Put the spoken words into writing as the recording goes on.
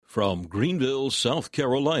From Greenville, South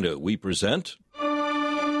Carolina, we present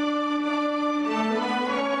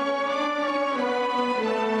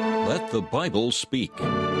Let the Bible Speak.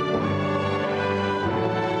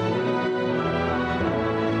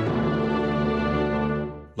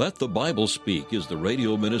 Let the Bible Speak is the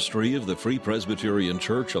radio ministry of the Free Presbyterian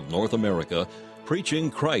Church of North America,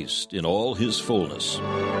 preaching Christ in all His fullness.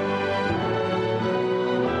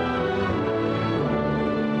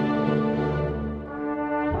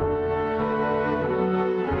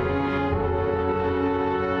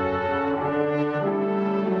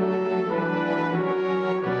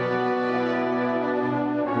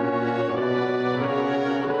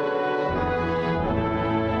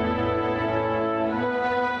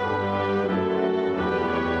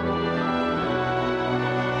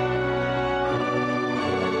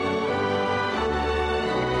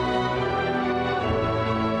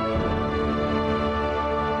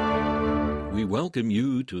 Welcome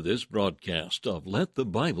you to this broadcast of Let the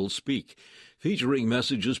Bible Speak, featuring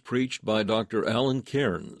messages preached by Dr. Alan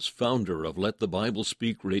Cairns, founder of Let the Bible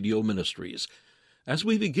Speak Radio Ministries. As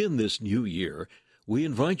we begin this new year, we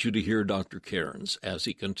invite you to hear Dr. Cairns as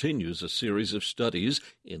he continues a series of studies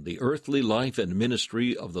in the earthly life and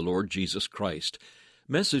ministry of the Lord Jesus Christ,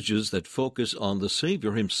 messages that focus on the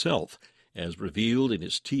Savior himself, as revealed in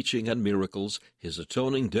his teaching and miracles, his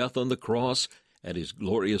atoning death on the cross, and his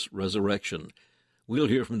glorious resurrection. We'll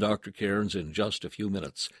hear from Dr. Cairns in just a few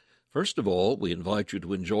minutes. First of all, we invite you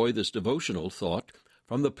to enjoy this devotional thought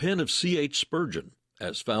from the pen of C.H. Spurgeon,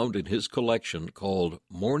 as found in his collection called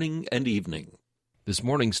Morning and Evening. This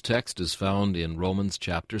morning's text is found in Romans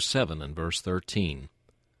chapter 7 and verse 13.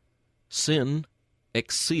 Sin,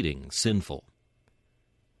 exceeding sinful.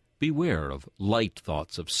 Beware of light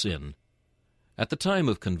thoughts of sin. At the time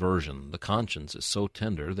of conversion, the conscience is so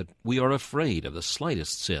tender that we are afraid of the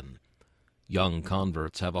slightest sin. Young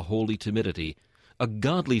converts have a holy timidity, a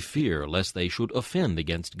godly fear lest they should offend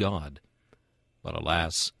against God. But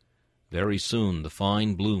alas, very soon the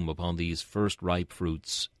fine bloom upon these first ripe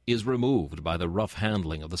fruits is removed by the rough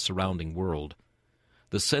handling of the surrounding world.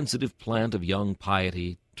 The sensitive plant of young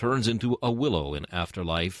piety turns into a willow in after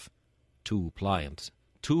life, too pliant,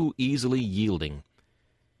 too easily yielding.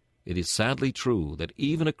 It is sadly true that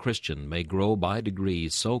even a Christian may grow by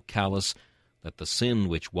degrees so callous that the sin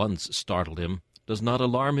which once startled him does not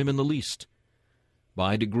alarm him in the least.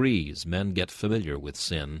 By degrees men get familiar with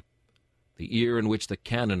sin. The ear in which the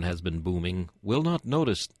cannon has been booming will not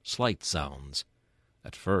notice slight sounds.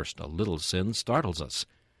 At first a little sin startles us,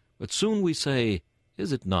 but soon we say,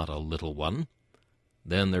 "Is it not a little one?"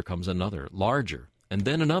 Then there comes another, larger, and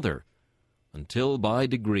then another, until by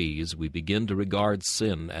degrees we begin to regard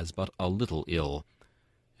sin as but a little ill,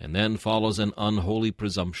 and then follows an unholy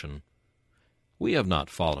presumption. We have not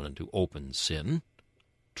fallen into open sin.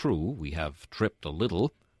 True, we have tripped a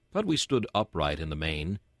little, but we stood upright in the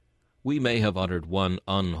main. We may have uttered one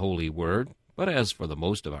unholy word, but as for the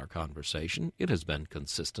most of our conversation, it has been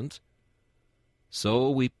consistent. So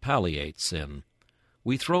we palliate sin.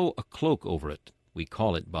 We throw a cloak over it. We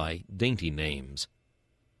call it by dainty names.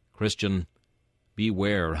 Christian,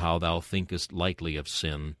 beware how thou thinkest lightly of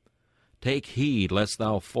sin. Take heed lest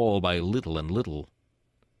thou fall by little and little.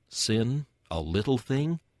 Sin, a little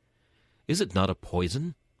thing? Is it not a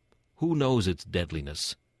poison? Who knows its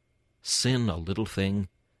deadliness? Sin, a little thing?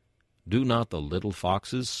 Do not the little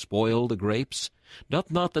foxes spoil the grapes?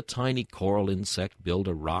 Doth not the tiny coral insect build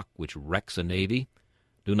a rock which wrecks a navy?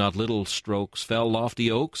 Do not little strokes fell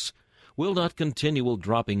lofty oaks? Will not continual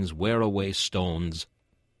droppings wear away stones?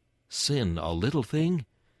 Sin, a little thing?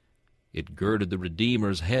 It girded the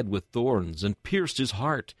Redeemer's head with thorns, and pierced his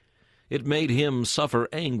heart. It made him suffer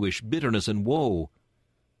anguish, bitterness, and woe.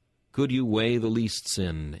 Could you weigh the least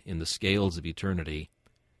sin in the scales of eternity,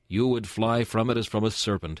 you would fly from it as from a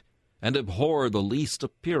serpent, and abhor the least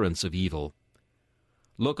appearance of evil.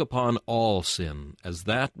 Look upon all sin as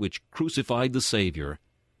that which crucified the Savior,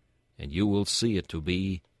 and you will see it to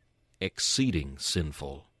be exceeding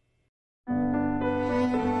sinful.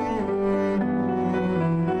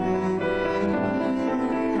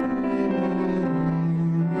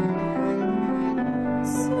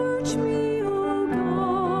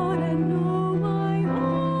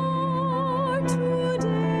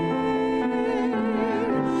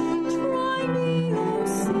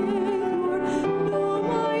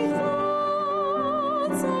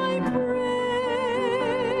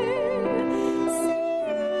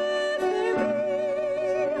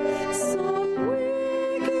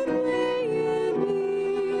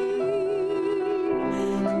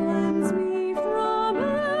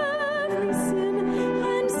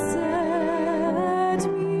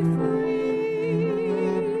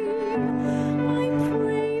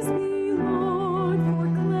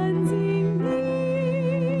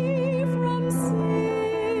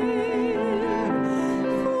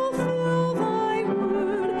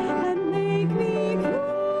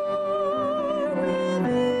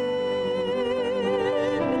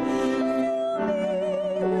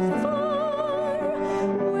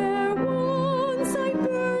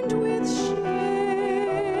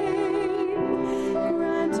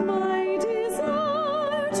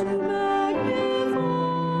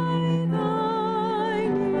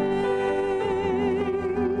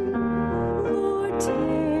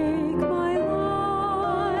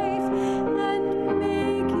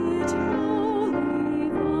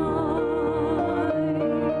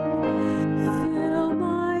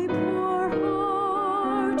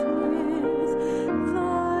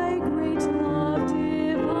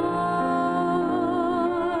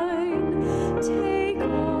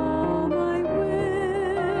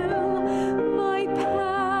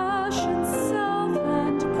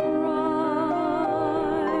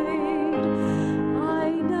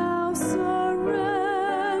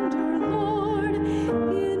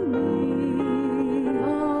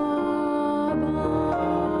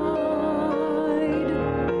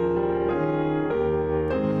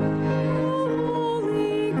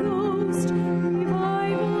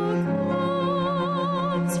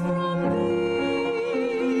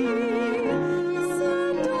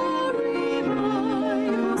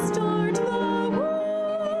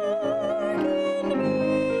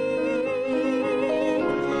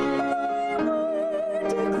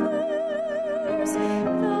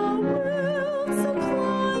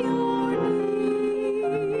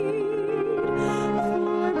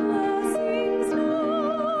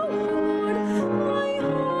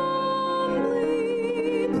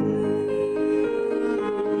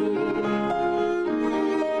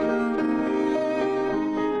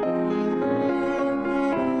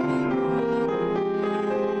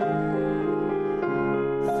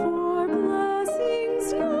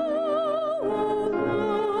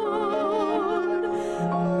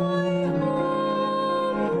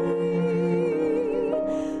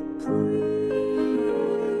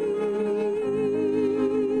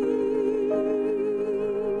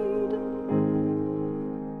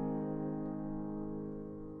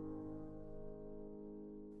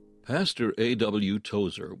 Pastor A.W.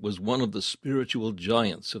 Tozer was one of the spiritual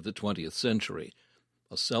giants of the 20th century.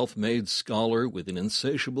 A self-made scholar with an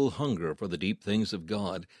insatiable hunger for the deep things of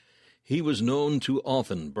God, he was known to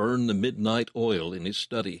often burn the midnight oil in his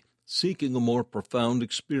study, seeking a more profound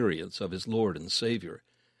experience of his Lord and Savior.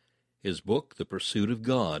 His book, The Pursuit of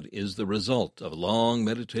God, is the result of long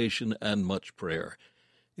meditation and much prayer.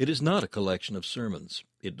 It is not a collection of sermons.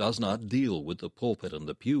 It does not deal with the pulpit and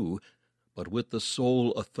the pew, but with the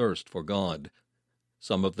soul athirst for God.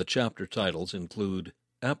 Some of the chapter titles include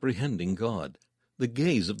Apprehending God, The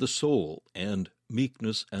Gaze of the Soul, and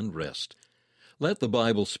Meekness and Rest. Let the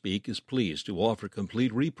Bible Speak is pleased to offer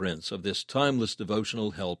complete reprints of this timeless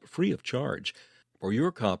devotional help free of charge. For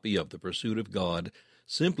your copy of The Pursuit of God,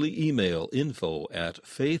 simply email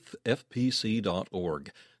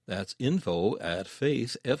info@faithfpc.org. That's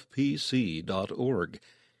info@faithfpc.org.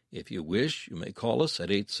 If you wish, you may call us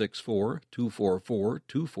at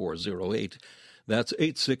 864-244-2408. That's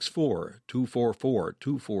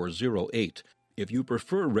 864-244-2408. If you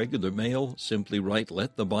prefer regular mail, simply write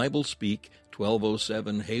Let the Bible Speak,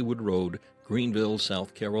 1207 Haywood Road, Greenville,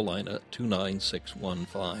 South Carolina,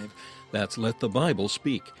 29615. That's Let the Bible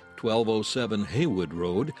Speak, 1207 Haywood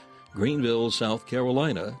Road, Greenville, South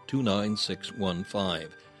Carolina, 29615.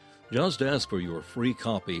 Just ask for your free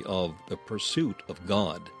copy of The Pursuit of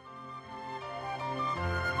God.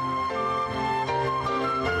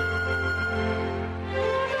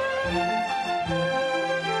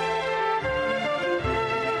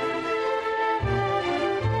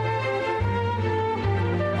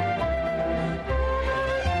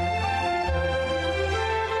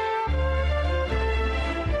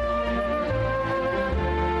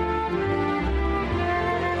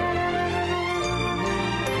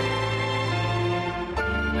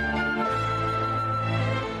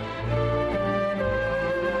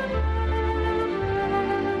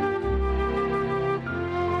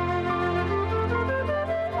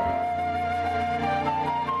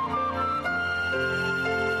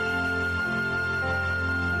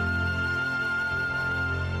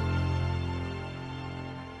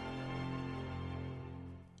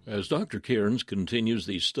 As Dr. Cairns continues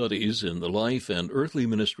these studies in the life and earthly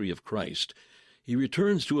ministry of Christ, he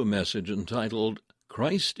returns to a message entitled,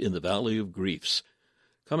 Christ in the Valley of Griefs.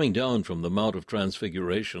 Coming down from the Mount of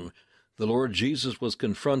Transfiguration, the Lord Jesus was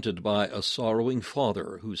confronted by a sorrowing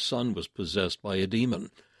father whose son was possessed by a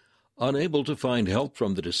demon. Unable to find help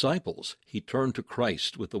from the disciples, he turned to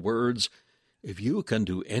Christ with the words, "If you can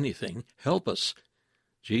do anything, help us."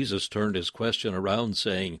 Jesus turned his question around,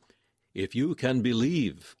 saying, "If you can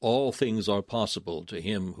believe, all things are possible to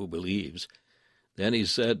him who believes." Then he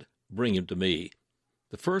said, "Bring him to me."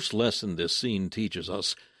 The first lesson this scene teaches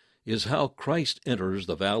us is how Christ enters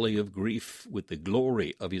the valley of grief with the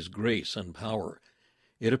glory of his grace and power.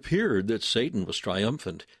 It appeared that Satan was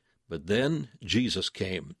triumphant, but then Jesus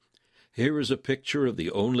came. Here is a picture of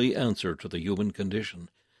the only answer to the human condition.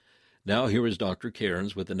 Now here is Dr.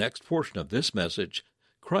 Cairns with the next portion of this message,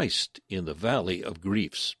 Christ in the Valley of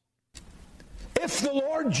Griefs. If the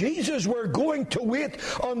Lord Jesus were going to wait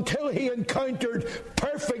until he encountered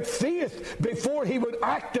perfect faith before he would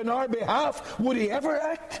act on our behalf, would he ever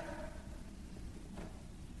act?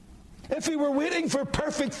 If he were waiting for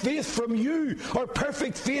perfect faith from you or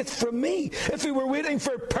perfect faith from me, if he were waiting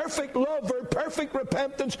for perfect love or perfect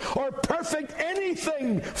repentance or perfect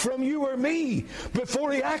anything from you or me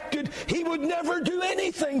before he acted, he would never do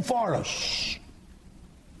anything for us.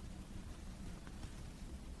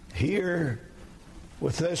 Here,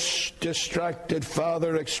 with this distracted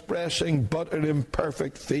father expressing but an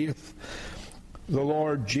imperfect faith, the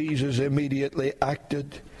Lord Jesus immediately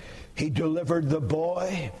acted. He delivered the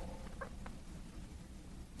boy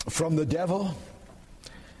from the devil,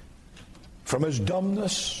 from his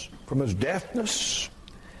dumbness, from his deafness.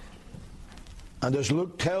 And as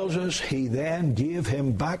Luke tells us, he then gave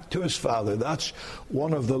him back to his father. That's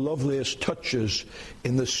one of the loveliest touches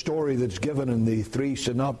in the story that's given in the three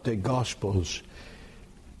synoptic Gospels.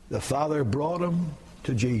 The father brought him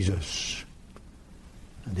to Jesus,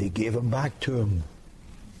 and he gave him back to him.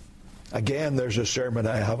 Again, there's a sermon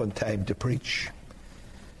I haven't time to preach.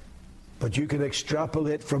 But you can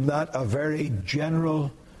extrapolate from that a very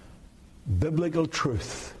general biblical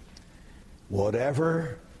truth.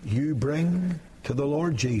 Whatever you bring to the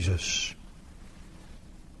Lord Jesus,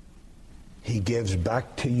 he gives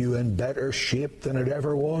back to you in better shape than it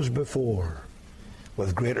ever was before,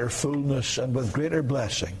 with greater fullness and with greater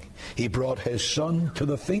blessing. He brought his son to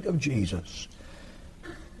the feet of Jesus,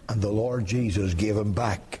 and the Lord Jesus gave him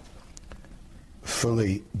back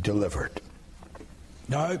fully delivered.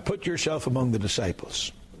 Now put yourself among the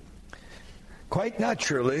disciples. Quite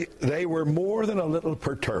naturally, they were more than a little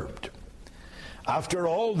perturbed. After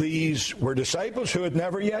all, these were disciples who had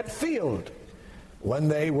never yet failed. When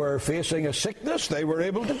they were facing a sickness, they were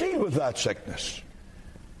able to deal with that sickness.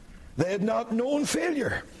 They had not known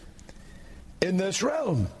failure in this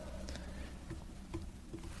realm.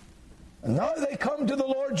 And now they come to the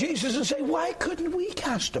Lord Jesus and say, why couldn't we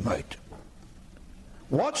cast him out?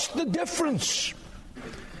 What's the difference?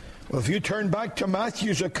 Well, if you turn back to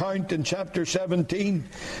Matthew's account in chapter 17,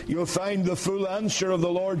 you'll find the full answer of the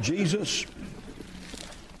Lord Jesus.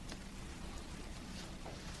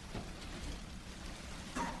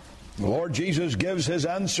 The Lord Jesus gives his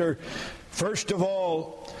answer, first of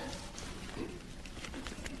all,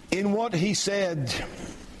 in what he said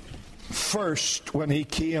first when he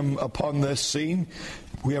came upon this scene.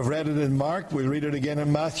 We have read it in Mark, we'll read it again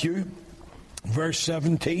in Matthew. Verse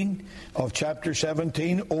 17 of chapter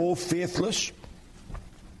 17, O faithless,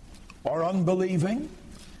 or unbelieving,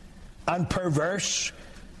 and perverse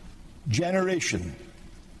generation.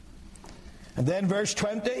 And then verse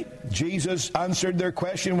 20, Jesus answered their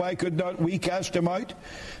question, why could not we cast him out?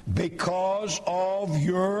 Because of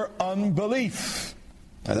your unbelief.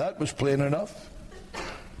 Now that was plain enough.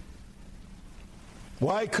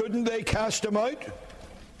 Why couldn't they cast him out?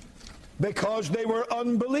 Because they were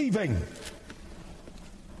unbelieving.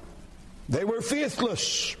 They were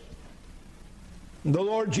faithless. The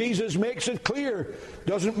Lord Jesus makes it clear.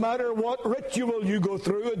 Doesn't matter what ritual you go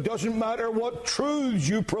through. It doesn't matter what truths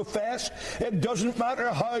you profess. It doesn't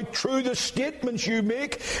matter how true the statements you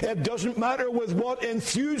make. It doesn't matter with what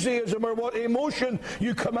enthusiasm or what emotion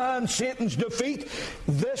you command Satan's defeat.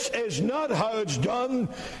 This is not how it's done.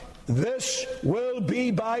 This will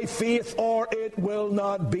be by faith, or it will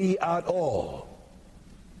not be at all.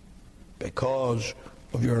 Because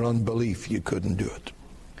of your unbelief, you couldn't do it.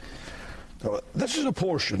 Now, this is a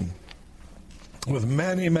portion with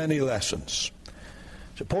many, many lessons.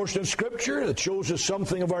 It's a portion of Scripture that shows us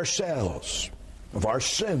something of ourselves, of our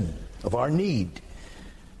sin, of our need. It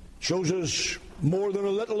shows us more than a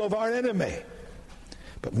little of our enemy.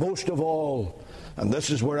 But most of all, and this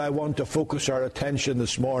is where I want to focus our attention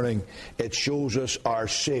this morning, it shows us our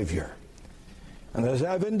Savior. And as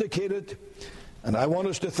I've indicated, and I want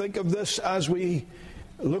us to think of this as we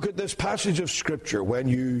look at this passage of Scripture, when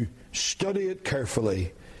you study it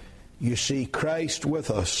carefully, you see Christ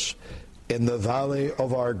with us in the valley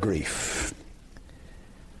of our grief.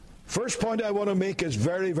 First point I want to make is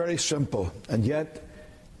very, very simple, and yet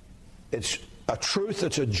it's a truth,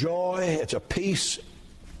 it's a joy, it's a peace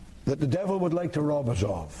that the devil would like to rob us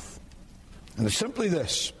of. And it's simply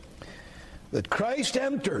this, that Christ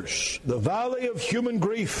enters the valley of human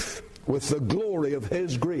grief with the glory of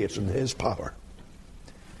his grace and his power.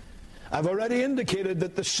 I've already indicated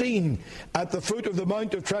that the scene at the foot of the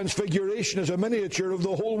Mount of Transfiguration is a miniature of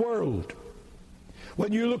the whole world.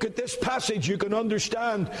 When you look at this passage, you can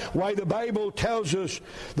understand why the Bible tells us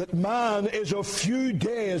that man is of few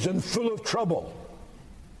days and full of trouble.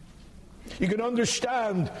 You can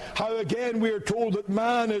understand how again we are told that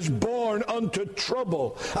man is born unto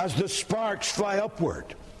trouble as the sparks fly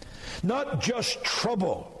upward. Not just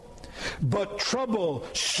trouble, but trouble,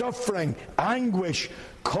 suffering, anguish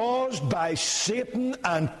caused by Satan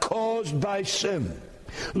and caused by sin.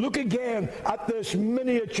 Look again at this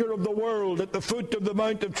miniature of the world at the foot of the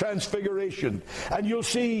Mount of Transfiguration, and you'll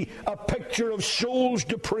see a picture of souls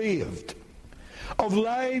depraved, of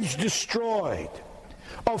lives destroyed,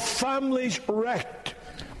 of families wrecked,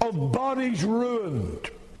 of bodies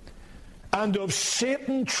ruined, and of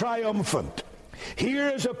Satan triumphant. Here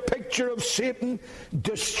is a picture of Satan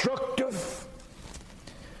destructive,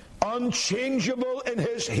 unchangeable in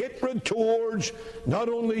his hatred towards not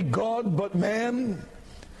only God but men,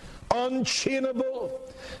 unchainable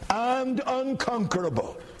and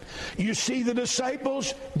unconquerable. You see, the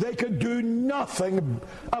disciples, they could do nothing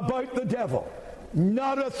about the devil.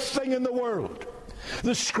 Not a thing in the world.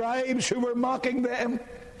 The scribes who were mocking them,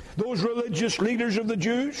 those religious leaders of the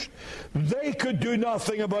Jews, they could do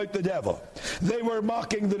nothing about the devil. They were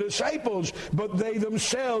mocking the disciples, but they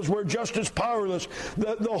themselves were just as powerless.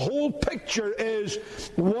 The whole picture is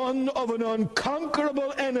one of an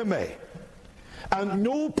unconquerable enemy. And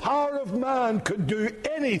no power of man could do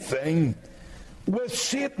anything with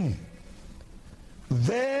Satan.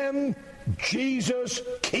 Then Jesus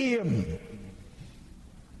came.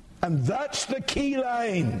 And that's the key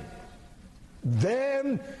line.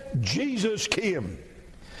 Then Jesus came.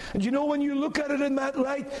 And you know, when you look at it in that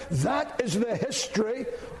light, that is the history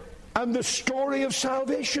and the story of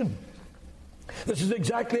salvation. This is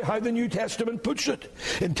exactly how the New Testament puts it.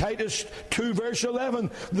 In Titus 2 verse 11,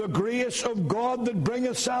 the grace of God that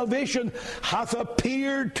bringeth salvation hath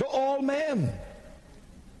appeared to all men.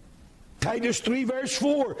 Titus 3 verse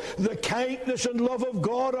 4, the kindness and love of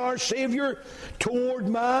God our Savior toward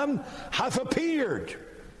man hath appeared.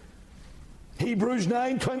 Hebrews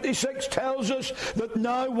 9:26 tells us that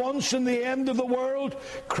now once in the end of the world,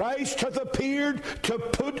 Christ hath appeared to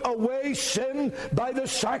put away sin by the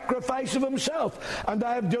sacrifice of himself. And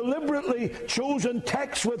I have deliberately chosen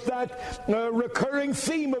texts with that recurring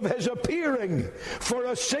theme of his appearing for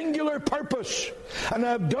a singular purpose. And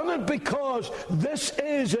I've done it because this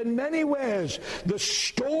is in many ways the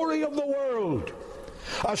story of the world.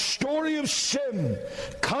 A story of sin,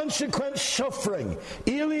 consequent suffering,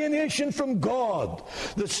 alienation from God,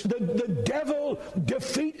 the devil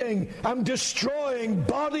defeating and destroying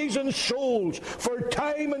bodies and souls for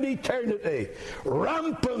time and eternity,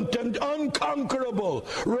 rampant and unconquerable,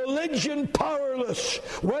 religion powerless,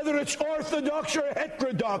 whether it's orthodox or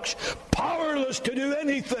heterodox, powerless to do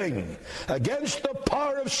anything against the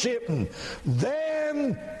power of Satan.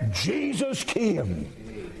 Then Jesus came.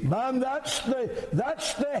 Man, that's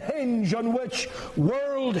the hinge on which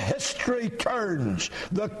world history turns.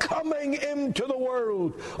 The coming into the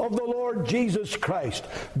world of the Lord Jesus Christ.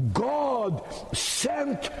 God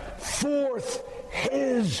sent forth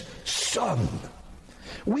his Son.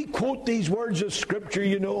 We quote these words of Scripture,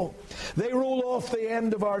 you know. They roll off the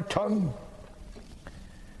end of our tongue.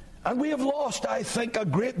 And we have lost, I think, a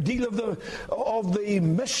great deal of the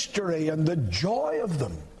mystery and the joy of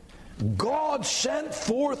them. God sent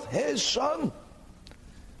forth his Son.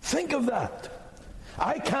 Think of that.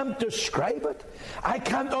 I can't describe it. I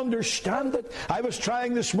can't understand it. I was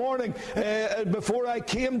trying this morning before I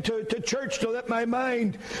came to church to let my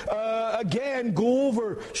mind again go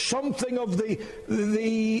over something of the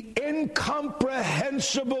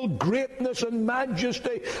incomprehensible greatness and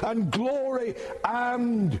majesty and glory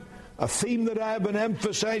and a theme that I have been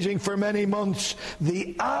emphasizing for many months,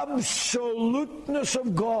 the absoluteness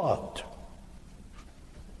of God.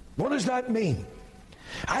 What does that mean?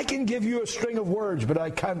 I can give you a string of words, but I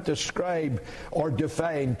can't describe or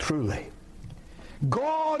define truly.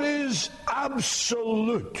 God is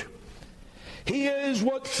absolute. He is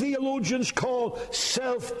what theologians call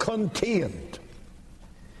self-contained.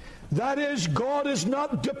 That is, God is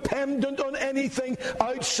not dependent on anything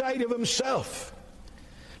outside of himself.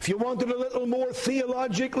 If you wanted a little more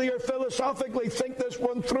theologically or philosophically, think this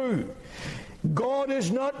one through. God is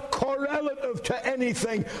not correlative to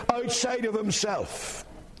anything outside of himself.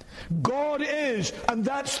 God is, and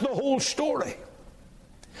that's the whole story.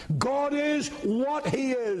 God is what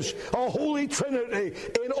he is, a holy trinity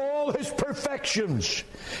in all his perfections.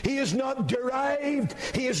 He is not derived,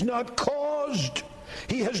 he is not caused,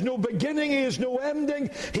 He has no beginning. He has no ending.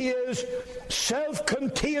 He is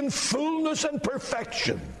self-contained fullness and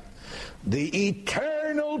perfection. The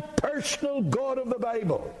eternal, personal God of the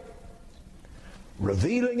Bible,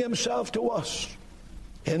 revealing himself to us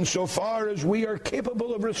insofar as we are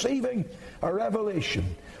capable of receiving a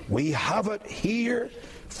revelation. We have it here,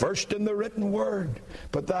 first in the written word,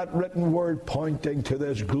 but that written word pointing to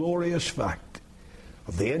this glorious fact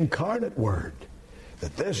of the incarnate word,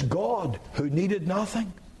 that this God who needed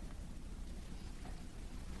nothing,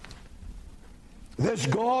 this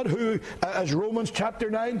God who, as Romans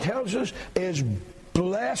chapter 9 tells us, is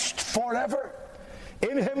blessed forever,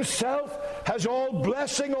 in himself has all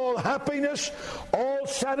blessing, all happiness, all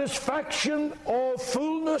satisfaction, all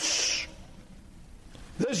fullness.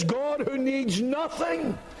 This God who needs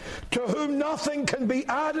nothing, to whom nothing can be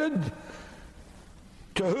added,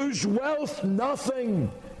 to whose wealth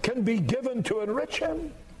nothing can be given to enrich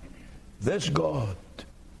him. This God,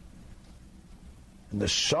 in the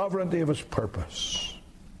sovereignty of his purpose,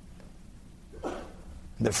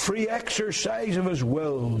 the free exercise of his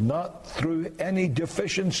will, not through any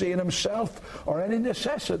deficiency in himself or any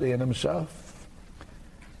necessity in himself,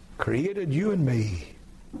 created you and me.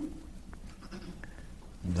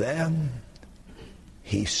 Then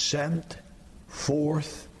he sent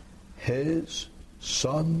forth his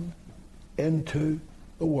Son into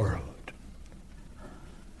the world.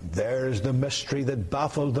 There is the mystery that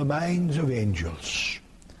baffled the minds of angels.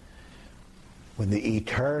 When the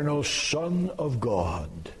eternal Son of God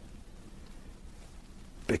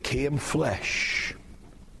became flesh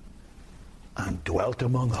and dwelt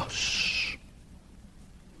among us.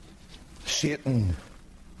 Satan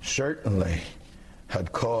certainly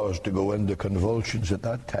had cause to go into convulsions at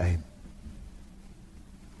that time.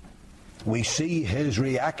 We see his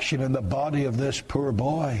reaction in the body of this poor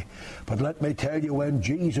boy. But let me tell you, when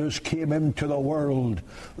Jesus came into the world,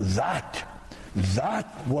 that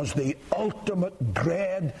was the ultimate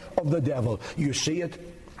dread of the devil. You see it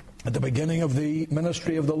at the beginning of the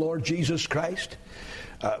ministry of the Lord Jesus Christ.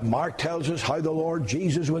 Mark tells us how the Lord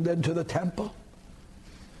Jesus went into the temple.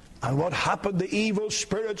 And what happened? The evil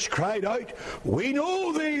spirits cried out, "We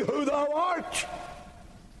know thee who thou art,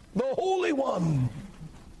 the Holy One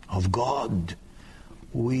of God.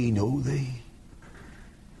 We know thee,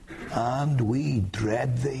 and we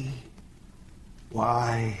dread thee."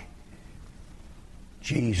 Why?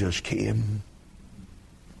 Jesus came.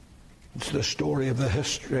 It's the story of the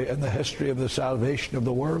history of the salvation of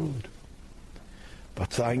the world.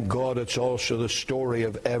 But thank God it's also the story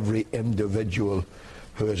of every individual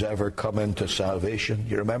who has ever come into salvation.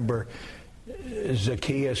 You remember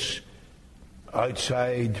Zacchaeus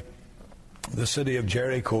outside the city of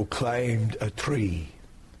Jericho climbed a tree.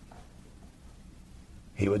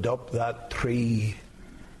 He went up that tree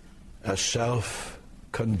a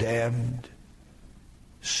self-condemned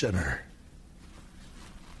sinner.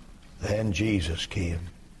 Then Jesus came.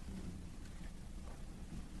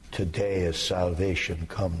 Today is salvation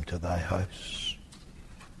come to thy house.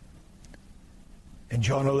 In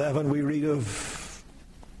John 11 we read of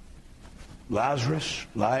Lazarus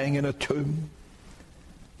lying in a tomb,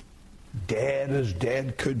 dead as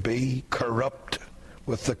dead could be, corrupt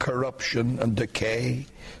with the corruption and decay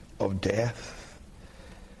of death.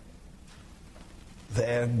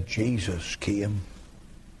 Then Jesus came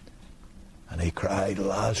and he cried,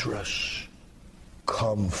 "Lazarus,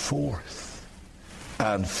 come forth."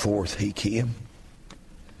 And forth he came.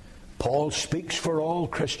 Paul speaks for all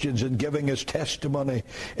Christians in giving his testimony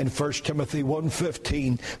in 1 Timothy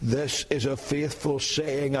 1:15. This is a faithful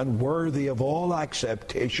saying and worthy of all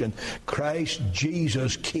acceptation. Christ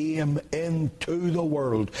Jesus came into the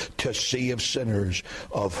world to save sinners,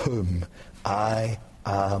 of whom I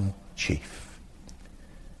am chief.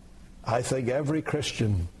 I think every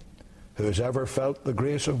Christian who has ever felt the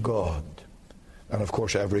grace of God, and of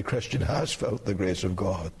course every Christian has felt the grace of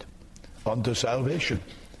God unto salvation,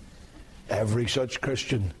 every such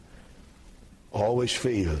Christian always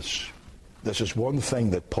feels this is one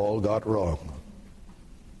thing that Paul got wrong.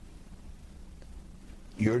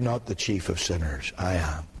 You're not the chief of sinners, I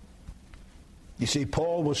am. You see,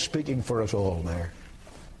 Paul was speaking for us all there.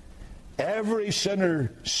 Every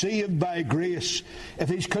sinner saved by grace, if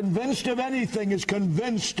he's convinced of anything, is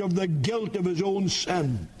convinced of the guilt of his own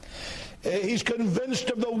sin. He's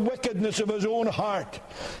convinced of the wickedness of his own heart.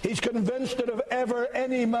 He's convinced that if ever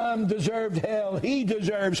any man deserved hell, he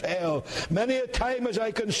deserves hell. Many a time as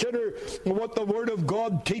I consider what the Word of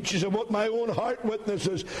God teaches and what my own heart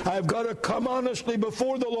witnesses, I've got to come honestly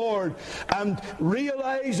before the Lord and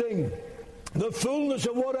realizing the fullness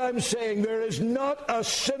of what I'm saying. There is not a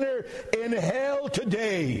sinner in hell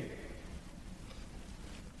today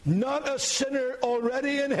not a sinner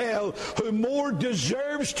already in hell who more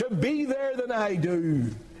deserves to be there than I do.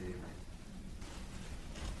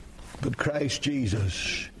 But Christ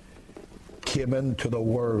Jesus came into the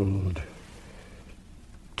world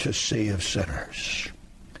to save sinners.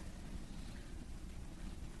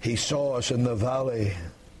 He saw us in the valley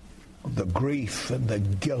of the grief and the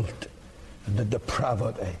guilt and the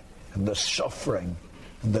depravity and the suffering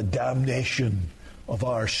and the damnation of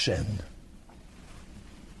our sin.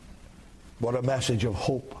 What a message of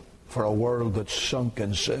hope for a world that's sunk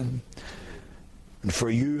in sin. And for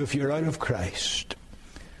you, if you're out of Christ,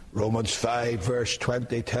 Romans 5 verse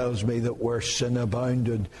 20 tells me that where sin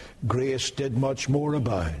abounded, grace did much more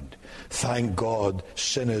abound. Thank God,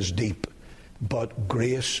 sin is deep, but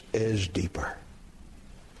grace is deeper.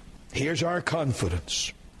 Here's our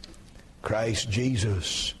confidence. Christ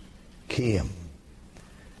Jesus came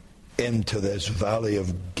into this valley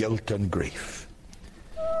of guilt and grief.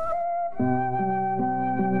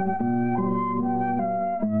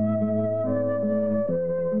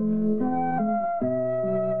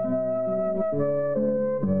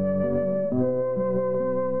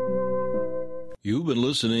 You've been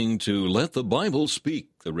listening to Let the Bible Speak,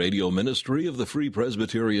 the radio ministry of the Free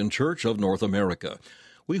Presbyterian Church of North America.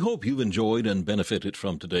 We hope you've enjoyed and benefited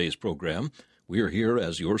from today's program. We are here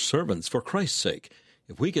as your servants for Christ's sake.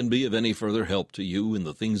 If we can be of any further help to you in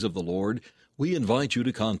the things of the Lord, we invite you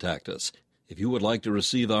to contact us. If you would like to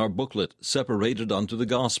receive our booklet, Separated Unto the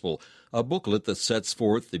Gospel, a booklet that sets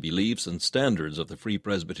forth the beliefs and standards of the Free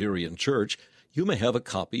Presbyterian Church, you may have a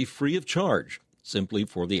copy free of charge, simply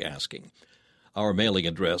for the asking. Our mailing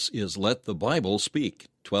address is Let the Bible Speak,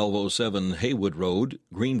 1207 Haywood Road,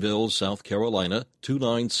 Greenville, South Carolina,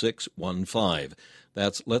 29615.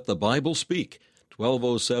 That's Let the Bible Speak,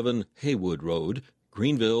 1207 Haywood Road,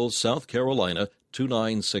 Greenville, South Carolina,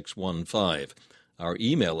 29615. Our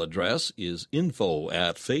email address is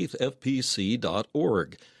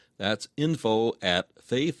info@faithfpc.org. That's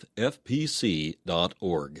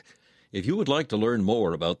info@faithfpc.org. If you would like to learn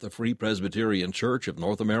more about the Free Presbyterian Church of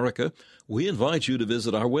North America, we invite you to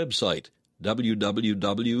visit our website,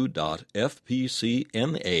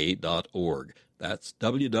 www.fpcna.org. That's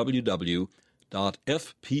www.fpcna.org.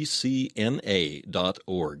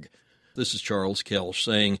 This is Charles Kelsch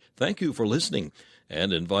saying thank you for listening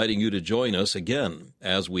and inviting you to join us again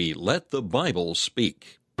as we Let the Bible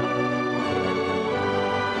Speak.